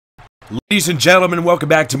Ladies and gentlemen, welcome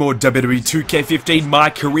back to more WWE 2k15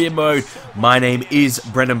 MyCareer Mode. My name is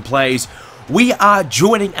BrendenPlayz. We are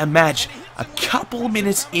joining a match a couple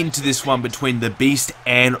minutes into this one between the Beast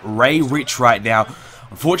and Ray Rich right now.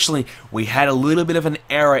 Unfortunately, we had a little bit of an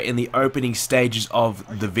error in the opening stages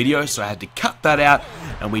of the video, so I had to cut that out,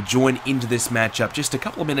 and we joined into this matchup just a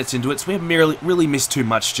couple of minutes into it, so we haven't really missed too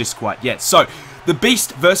much just quite yet. So, the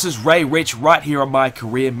Beast versus Ray Rich right here on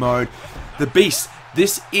MyCareer Mode. The Beast,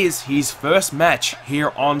 this is his first match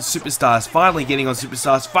here on Superstars, finally getting on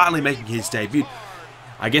Superstars, finally making his debut.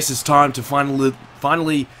 I guess it's time to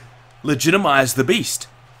finally legitimize the Beast.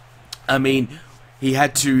 I mean, he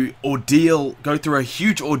had to go through a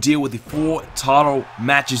huge ordeal with the 4 title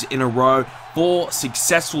matches in a row, 4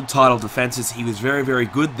 successful title defenses. He was very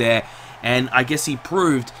good there, and I guess he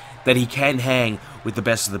proved that he can hang with the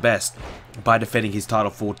best of the best by defending his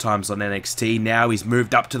title 4 times on NXT. Now he's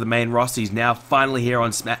moved up to the main roster. He's now finally here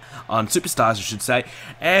on Superstars, I should say,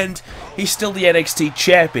 and he's still the NXT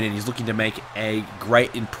champion, and he's looking to make a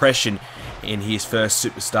great impression in his first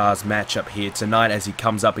Superstars matchup here tonight as he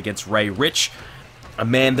comes up against Ray Rich, a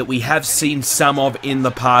man that we have seen some of in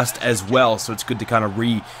the past as well, so it's good to kind of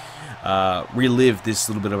relive this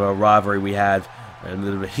little bit of a rivalry we have, a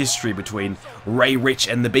little bit of history between Ray Rich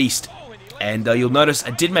and the Beast. And you'll notice I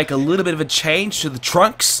did make a little bit of a change to the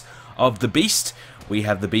trunks of the Beast. We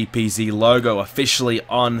have the BPZ logo officially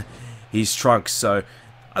on his trunks, so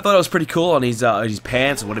I thought it was pretty cool on his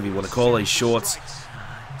pants, or whatever you want to call it, his shorts.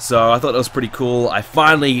 So I thought it was pretty cool. I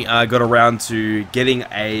finally got around to getting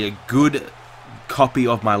a good copy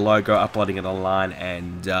of my logo, uploading it online,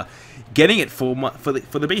 and getting it for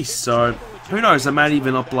the Beast. So who knows? I might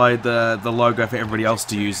even upload the logo for everybody else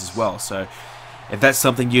to use as well. So if that's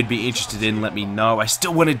something you'd be interested in, let me know. I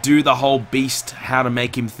still want to do the whole Beast, how to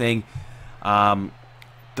make him thing. The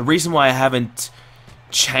reason why I haven't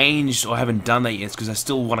changed or haven't done that yet is because I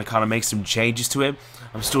still want to kind of make some changes to him.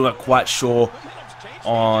 I'm still not quite sure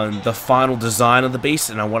on the final design of the Beast,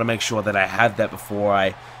 and I want to make sure that I have that before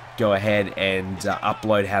I go ahead and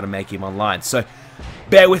upload how to make him online. So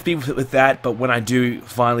bear with me with that, but when I do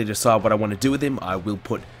finally decide what I want to do with him, I will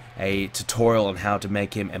put a tutorial on how to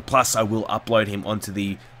make him, and plus I will upload him onto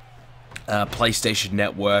the PlayStation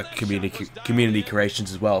Network community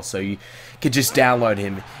creations as well, so you can just download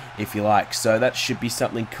him if you like. So that should be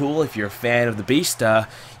something cool. If you're a fan of the Beast,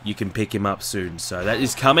 you can pick him up soon. So that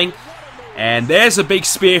is coming, and there's a big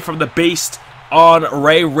spear from the Beast on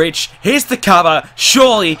Ray Rich. Here's the cover.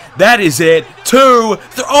 Surely that is it. 2,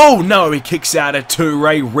 3. Oh no, he kicks out at 2.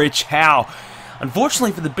 Ray Rich, how?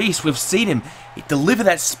 Unfortunately for the Beast, we've seen him deliver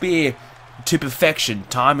that spear to perfection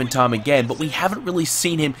time and time again, but we haven't really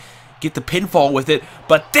seen him get the pinfall with it.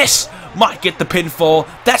 But this might get the pinfall.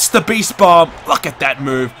 That's the Beast Bomb. Look at that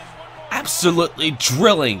move. Absolutely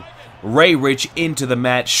drilling Ray Rich into the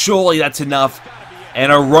mat. Surely that's enough.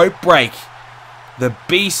 And a rope break. The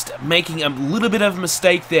Beast making a little bit of a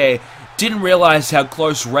mistake there. Didn't realize how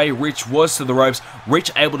close Ray Rich was to the ropes.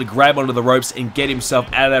 Rich able to grab onto the ropes and get himself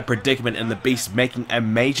out of that predicament, and the Beast making a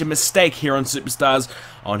major mistake here on Superstars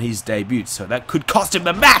on his debut. So that could cost him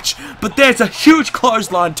the match, but there's a huge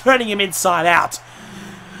clothesline turning him inside out.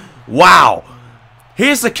 Wow.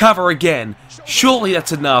 Here's the cover again. Surely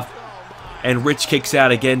that's enough. And Rich kicks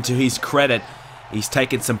out again to his credit. He's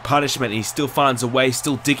taken some punishment, and he still finds a way,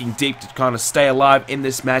 still digging deep to kind of stay alive in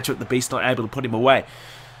this match, with the Beast not able to put him away.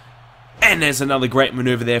 And there's another great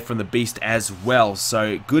maneuver there from the Beast as well.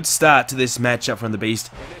 So good start to this matchup from the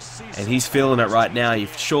Beast, and he's feeling it right now. You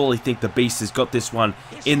surely think the Beast has got this one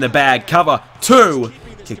in the bag. Cover 2.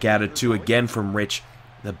 Kick out at 2 again from Rich.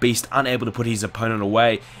 The Beast unable to put his opponent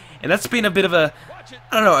away, and that's been a bit of a,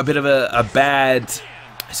 I don't know, a bit of a bad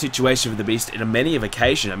situation for the Beast in many of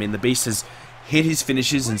occasions. I mean, the Beast has hit his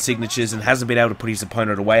finishes and signatures and hasn't been able to put his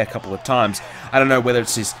opponent away a couple of times. I don't know whether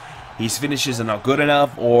it's his finishes are not good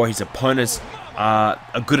enough, or his opponents are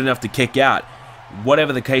good enough to kick out.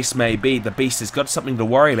 Whatever the case may be, the Beast has got something to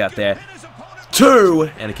worry about there. 2!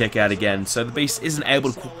 And a kick out again. So the Beast isn't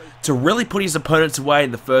able to really put his opponents away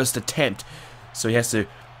in the first attempt. So he has to,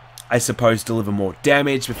 I suppose, deliver more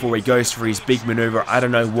damage before he goes for his big maneuver. I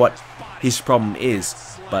don't know what his problem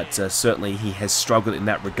is, but certainly he has struggled in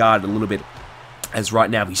that regard a little bit, as right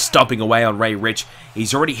now he's stomping away on Ray Rich.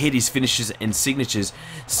 He's already hit his finishes and signatures,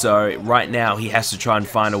 so right now he has to try and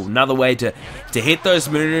find another way to hit those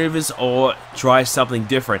maneuvers or try something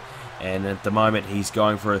different. And at the moment he's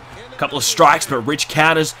going for a couple of strikes, but Rich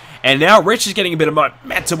counters, and now Rich is getting a bit of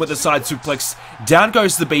momentum with the side suplex. Down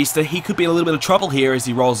goes the Beast. He could be in a little bit of trouble here as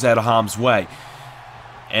he rolls out of harm's way.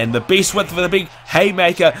 And the Beast went for the big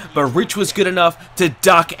haymaker, but Rich was good enough to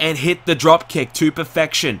duck and hit the drop kick to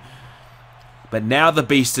perfection. But now the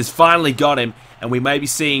Beast has finally got him, and we may be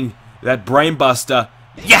seeing that brainbuster.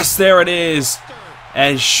 Yes, there it is.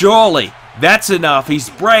 And surely that's enough. His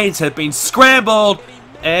brains have been scrambled.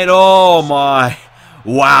 And oh my.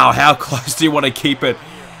 Wow, how close do you want to keep it?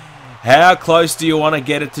 How close do you want to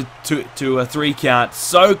get it to a 3 count?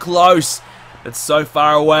 So close. It's so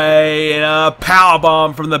far away. And a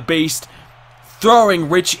powerbomb from the Beast. Throwing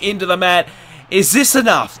Rich into the mat. Is this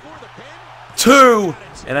enough? 2.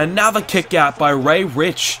 And another kick out by Ray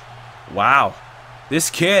Rich. Wow. This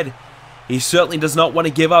kid, he certainly does not want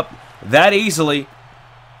to give up that easily.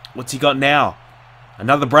 What's he got now?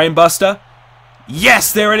 Another brainbuster?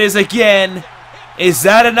 Yes, there it is again. Is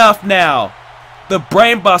that enough now? The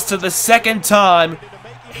brainbuster the second time.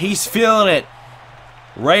 He's feeling it.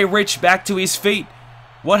 Ray Rich back to his feet.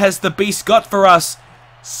 What has the Beast got for us?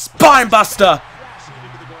 Spinebuster.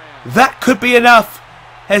 That could be enough.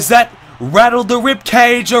 Has that rattled the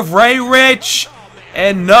ribcage of Ray Rich?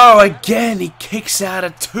 And no, again, he kicks out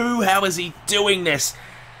at 2. How is he doing this?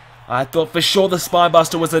 I thought for sure the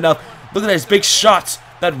spinebuster was enough. Look at those big shots.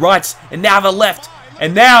 That right, and now the left.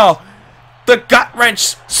 And now, the gut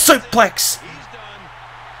wrench suplex.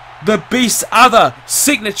 The Beast's other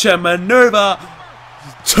signature maneuver.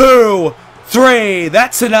 2, 3,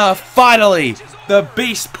 that's enough. Finally, the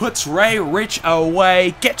Beast puts Ray Rich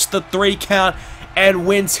away, gets the 3 count, and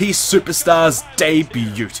wins his Superstars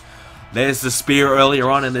debut. There's the spear earlier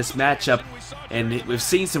on in this matchup, and we've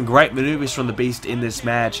seen some great maneuvers from the Beast in this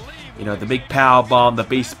match. You know, the big power bomb, the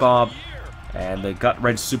Beast bomb, and the gut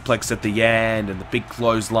wrench suplex at the end, and the big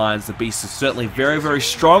clotheslines. The Beast is certainly very, very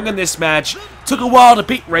strong in this match. Took a while to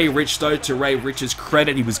beat Ray Rich, though. To Ray Rich's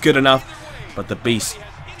credit, he was good enough. But the Beast,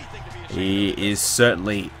 he is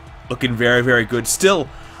certainly looking very, very good. Still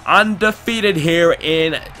undefeated here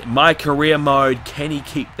in MyCareer Mode. Can he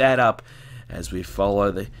keep that up? As we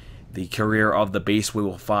follow the career of the Beast, we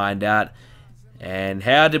will find out. And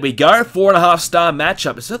how did we go? 4.5-star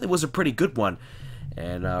matchup. It certainly was a pretty good one.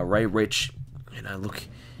 And Ray Rich, you know, look,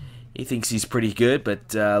 he thinks he's pretty good,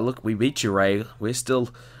 but look, we beat you, Ray.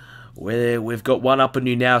 We've got one up on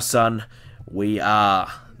you now, son. We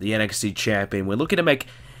are the NXT champion. We're looking to make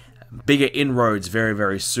bigger inroads very,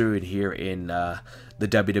 very soon here in the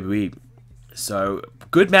WWE. So,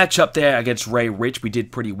 good matchup there against Ray Rich. We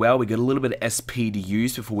did pretty well. We got a little bit of SP to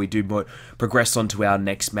use before we do progress on to our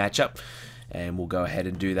next matchup. And we'll go ahead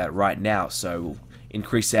and do that right now. So, we'll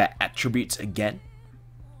increase our attributes again.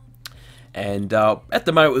 And at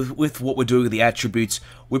the moment, with what we're doing with the attributes,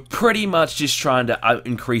 we're pretty much just trying to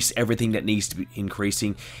increase everything that needs to be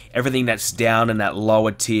increasing. Everything that's down in that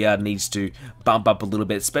lower tier needs to bump up a little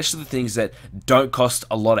bit, especially the things that don't cost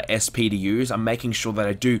a lot of SP to use. I'm making sure that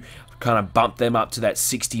I do kind of bump them up to that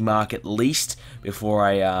 60 mark at least before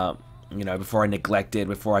I before I neglect it,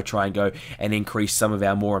 before I try and go and increase some of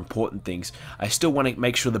our more important things. I still want to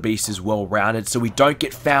make sure the Beast is well-rounded so we don't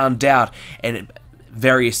get found out and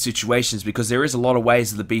various situations, because there is a lot of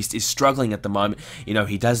ways that the Beast is struggling at the moment. You know,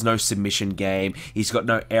 he does no submission game, he's got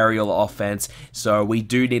no aerial offense, so we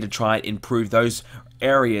do need to try and improve those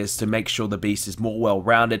areas to make sure the Beast is more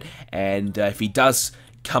well-rounded. And if he does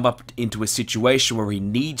come up into a situation where he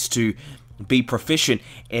needs to be proficient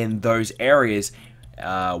in those areas,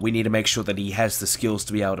 we need to make sure that he has the skills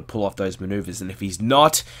to be able to pull off those maneuvers. And if he's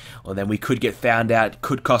not, well, then we could get found out,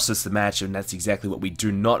 could cost us the match, and that's exactly what we do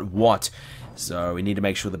not want. So we need to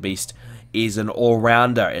make sure the Beast is an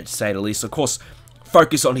all-rounder, to say the least. Of course,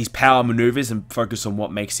 focus on his power maneuvers and focus on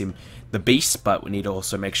what makes him the Beast, but we need to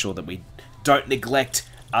also make sure that we don't neglect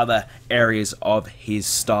other areas of his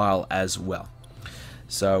style as well.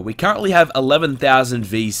 So we currently have 11,000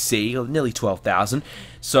 VC, or nearly 12,000.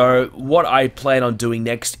 So what I plan on doing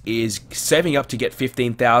next is saving up to get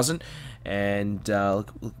 15,000. And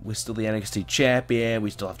we're still the NXT champion, we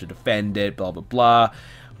still have to defend it, blah, blah, blah.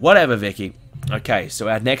 Whatever, Vicky. Okay, so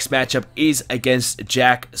our next matchup is against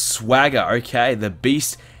Jack Swagger. Okay, the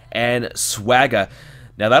Beast and Swagger.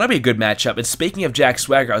 Now, that'll be a good matchup. And speaking of Jack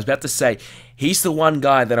Swagger, I was about to say, he's the one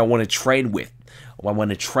guy that I want to train with. I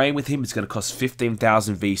want to train with him. It's going to cost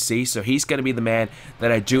 15,000 VC, so he's going to be the man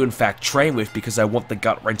that I do, in fact, train with, because I want the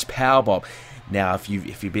gut wrench powerbomb. Now, if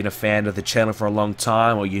you've been a fan of the channel for a long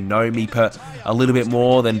time, or you know me a little bit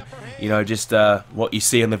more than, you know, just what you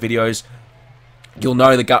see on the videos, you'll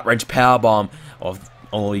know the gut wrench powerbomb. Of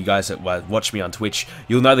all you guys that watch me on Twitch,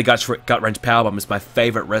 you'll know the gut wrench powerbomb is my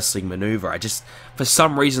favorite wrestling maneuver. For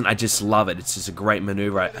some reason, I just love it. It's just a great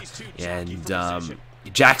maneuver, and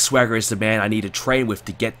Jack Swagger is the man I need to train with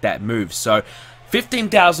to get that move. So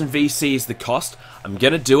 15,000 VC is the cost. I'm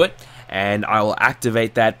gonna do it, and I will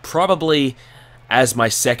activate that probably as my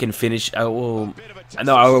second finish. Well,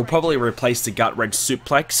 No, I will probably replace the gut wrench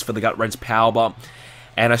suplex for the gut wrench powerbomb,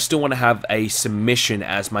 and I still want to have a submission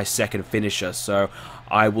as my second finisher. So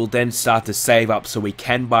I will then start to save up so we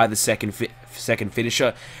can buy the second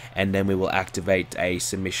finisher, and then we will activate a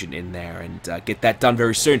submission in there and get that done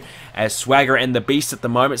very soon. As Swagger and the Beast at the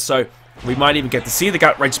moment, so we might even get to see the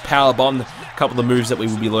gut wrench powerbomb, a couple of moves that we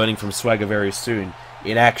will be learning from Swagger very soon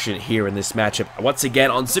in action here in this matchup. Once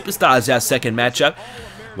again on Superstars, our second matchup,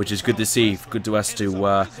 which is good to see. Good to us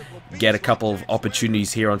to get a couple of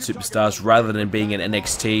opportunities here on Superstars rather than being in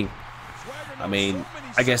NXT. I mean,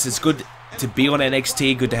 I guess it's good to be on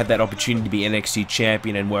NXT, good to have that opportunity to be NXT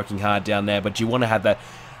champion and working hard down there, but you want to have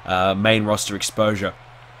that main roster exposure.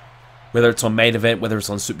 Whether it's on main event, whether it's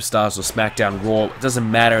on Superstars or SmackDown Raw, it doesn't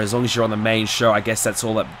matter as long as you're on the main show. I guess that's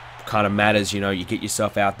all that kind of matters, you know. You get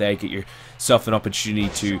yourself out there, get yourself an opportunity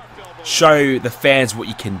to show the fans what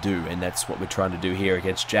you can do, and that's what we're trying to do here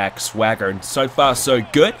against Jack Swagger, and so far so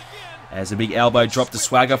good. As a big elbow drop to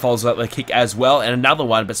Swagger, follows up with a kick as well, and another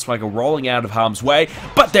one, but Swagger rolling out of harm's way,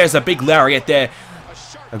 but there's a big lariat there,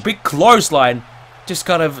 a big clothesline, just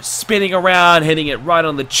kind of spinning around, hitting it right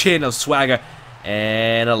on the chin of Swagger,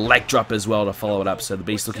 and a leg drop as well to follow it up. So the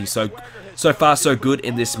Beast looking so far so good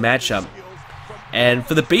in this matchup. And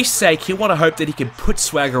for the Beast's sake, he'll want to hope that he can put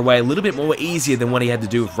Swagger away a little bit more easier than what he had to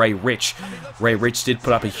do with Ray Rich. Ray Rich did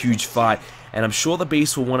put up a huge fight, and I'm sure the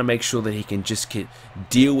Beast will want to make sure that he can just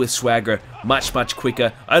deal with Swagger much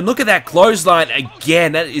quicker. And look at that clothesline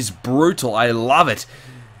again. That is brutal. I love it.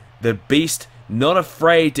 The Beast not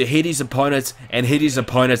afraid to hit his opponents and hit his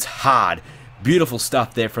opponents hard. Beautiful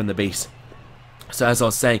stuff there from the Beast. So as I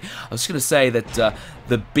was saying, I was going to say that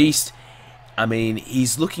the Beast, I mean,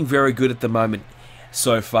 he's looking very good at the moment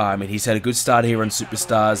so far. I mean, he's had a good start here on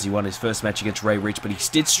Superstars. He won his first match against Ray Rich, but he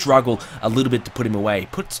did struggle a little bit to put him away. He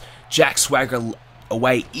puts Jack Swagger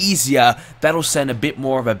away easier. That'll send a bit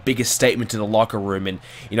more of a bigger statement to the locker room. And,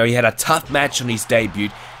 you know, he had a tough match on his debut.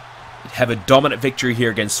 Have a dominant victory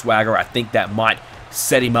here against Swagger. I think that might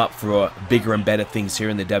set him up for bigger and better things here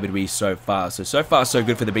in the WWE so far. So far so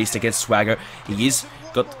good for the Beast against Swagger. He is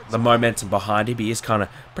got the momentum behind him. He is kind of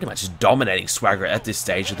pretty much dominating Swagger at this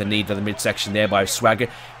stage with the knee to the midsection there by Swagger,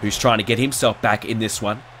 who's trying to get himself back in this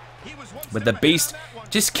one. But the Beast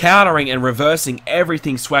just countering and reversing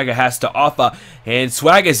everything Swagger has to offer. And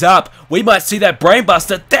Swagger's up. We might see that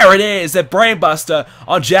brainbuster. There it is, that brainbuster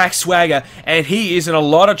on Jack Swagger. And he is in a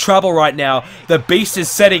lot of trouble right now. The Beast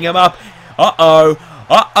is setting him up.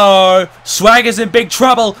 Uh-oh. Swagger's in big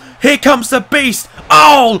trouble. Here comes the Beast.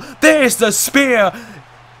 Oh, there's the spear.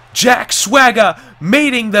 Jack Swagger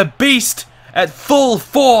meeting the Beast at full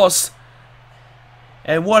force.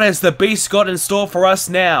 And what has the Beast got in store for us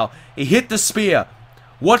now? He hit the spear.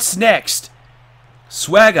 What's next?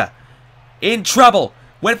 Swagger in trouble.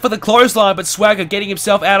 Went for the clothesline, but Swagger getting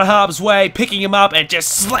himself out of harm's way, picking him up and just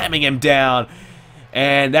slamming him down.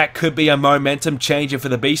 And that could be a momentum changer for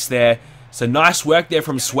the Beast there. So nice work there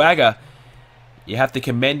from Swagger. You have to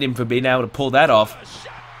commend him for being able to pull that off.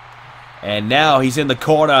 And now he's in the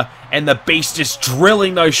corner, and the Beast is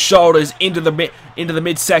drilling those shoulders into the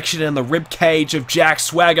midsection and the rib cage of Jack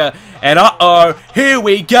Swagger. And uh-oh, here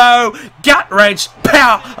we go. Gut wrench,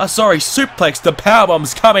 suplex. The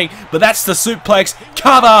powerbomb's coming, but that's the suplex.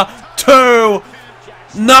 Cover, 2.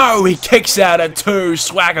 No, he kicks out at 2.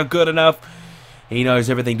 Swagger good enough. He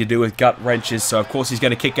knows everything to do with gut wrenches, so of course he's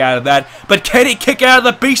going to kick out of that. But can he kick out of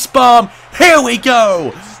the Beast Bomb? Here we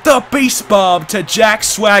go! The Beast Bomb to Jack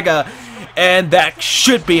Swagger. And that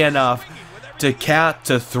should be enough to count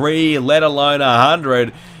to 3, let alone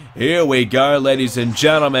 100. Here we go, ladies and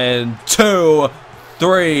gentlemen. 2,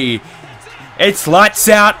 3. It's lights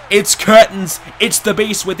out. It's curtains. It's the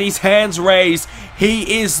Beast with his hands raised.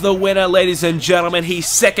 He is the winner, ladies and gentlemen. His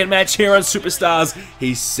second match here on Superstars.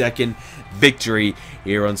 His second victory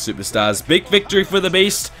here on Superstars. Big victory for the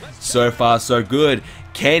Beast. So far, so good.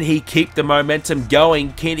 Can he keep the momentum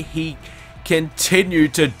going? Can he continue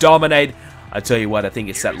to dominate? I tell you what, I think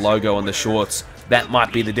it's that logo on the shorts. That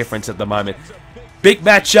might be the difference at the moment. Big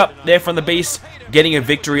matchup there from the Beast. Getting a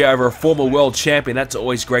victory over a former world champion. That's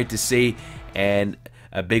always great to see. And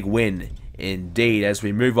a big win indeed. As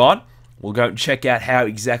we move on, we'll go and check out how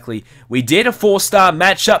exactly we did. A 4-star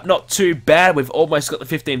matchup, not too bad. We've almost got the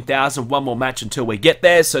 15,000. One more match until we get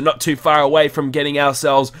there, so not too far away from getting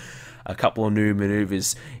ourselves a couple of new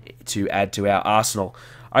maneuvers to add to our arsenal.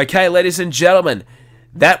 Okay, ladies and gentlemen,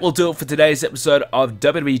 that will do it for today's episode of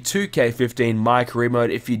WWE 2k15 MyCareer Mode.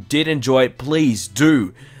 If you did enjoy it, please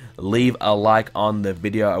do leave a like on the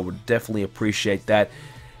video. I would definitely appreciate that.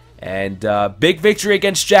 And big victory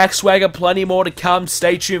against Jack Swagger. Plenty more to come.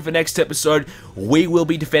 Stay tuned for next episode. We will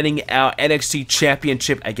be defending our NXT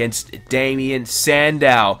Championship against Damien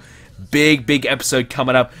Sandow. Big episode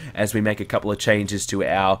coming up as we make a couple of changes to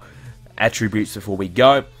our attributes before we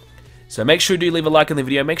go. So make sure you do leave a like on the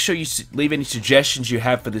video. Make sure you leave any suggestions you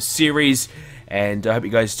have for the series. And I hope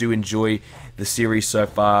you guys do enjoy the series so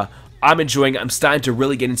far. I'm enjoying it. I'm starting to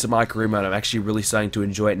really get into MyCareer Mode. I'm actually really starting to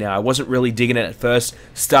enjoy it now. I wasn't really digging it at first.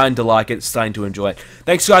 Starting to like it. Starting to enjoy it.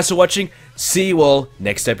 Thanks guys for watching. See you all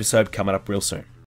next episode coming up real soon.